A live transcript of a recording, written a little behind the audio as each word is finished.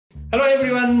Hello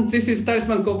everyone, this is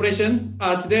Talisman Corporation.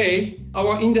 Today,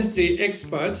 our industry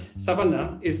expert,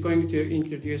 Savannah, is going to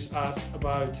introduce us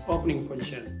about opening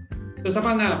position. So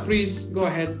Savannah, please go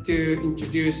ahead to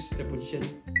introduce the position.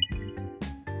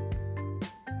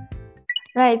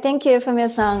 Right, thank you,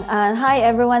 Fumio-san. Hi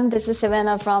everyone, this is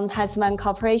Savannah from Talisman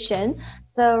Corporation.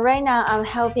 So right now I'm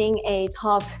helping a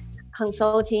top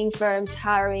consulting firms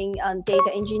hiring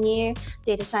data engineer,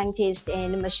 data scientists,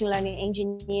 and machine learning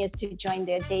engineers to join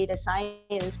their data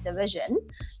science division.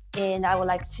 And I would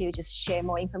like to just share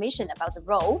more information about the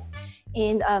role.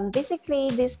 And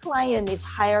basically, this client is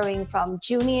hiring from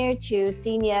junior to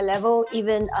senior level,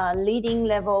 even leading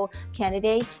level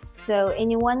candidates. So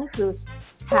anyone who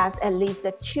has at least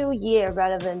a 2-year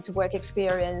relevant work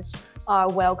experience are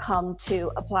welcome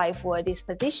to apply for this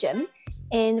position.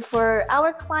 And for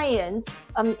our clients,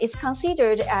 it's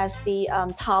considered as the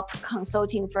top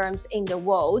consulting firms in the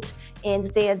world, and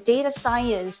their data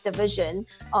science division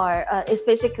is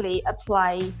basically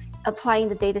applying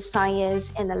the data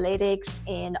science, analytics,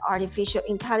 and artificial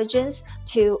intelligence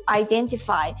to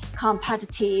identify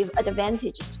competitive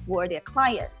advantages for their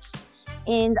clients.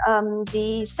 And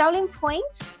the selling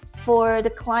points for the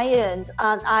client,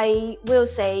 I will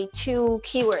say 2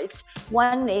 keywords.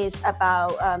 One is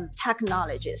about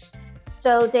technologies.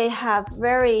 So they have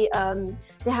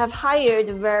hired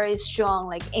very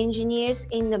strong engineers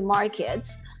in the market.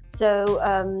 So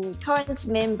current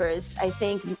members, I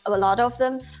think a lot of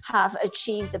them have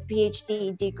achieved the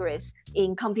PhD degrees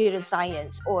in computer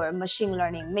science or machine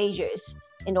learning majors.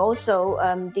 And also,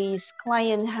 this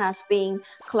client has been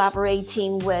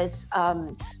collaborating with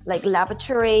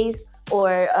laboratories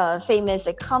or famous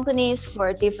companies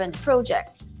for different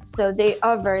projects. So they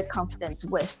are very confident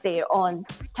with their own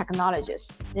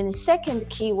technologies. Then the second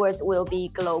keywords will be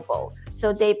global.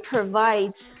 So they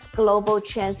provide global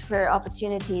transfer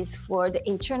opportunities for the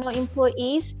internal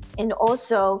employees, and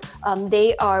also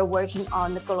they are working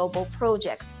on the global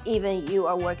projects, even you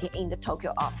are working in the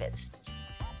Tokyo office.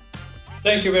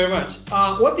 Thank you very much.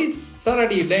 What is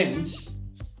salary range?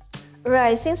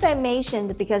 Right, since I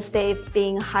mentioned, because they've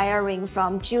been hiring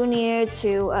from junior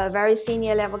to very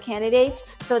senior level candidates,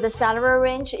 so the salary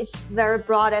range is very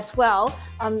broad as well.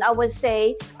 I would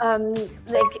say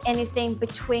anything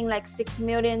between 6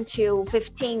 million to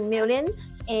 15 million.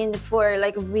 And for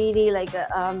really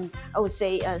I would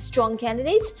say strong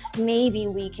candidates, maybe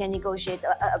we can negotiate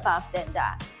above than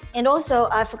that. And also,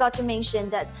 I forgot to mention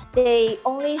that they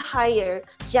only hire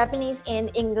Japanese and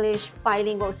English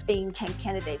bilingual speaking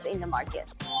candidates in the market.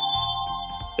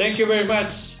 Thank you very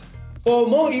much. For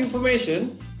more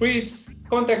information, please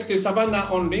contact Savannah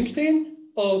on LinkedIn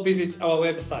or visit our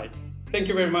website. Thank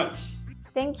you very much.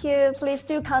 Thank you. Please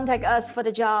do contact us for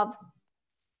the job.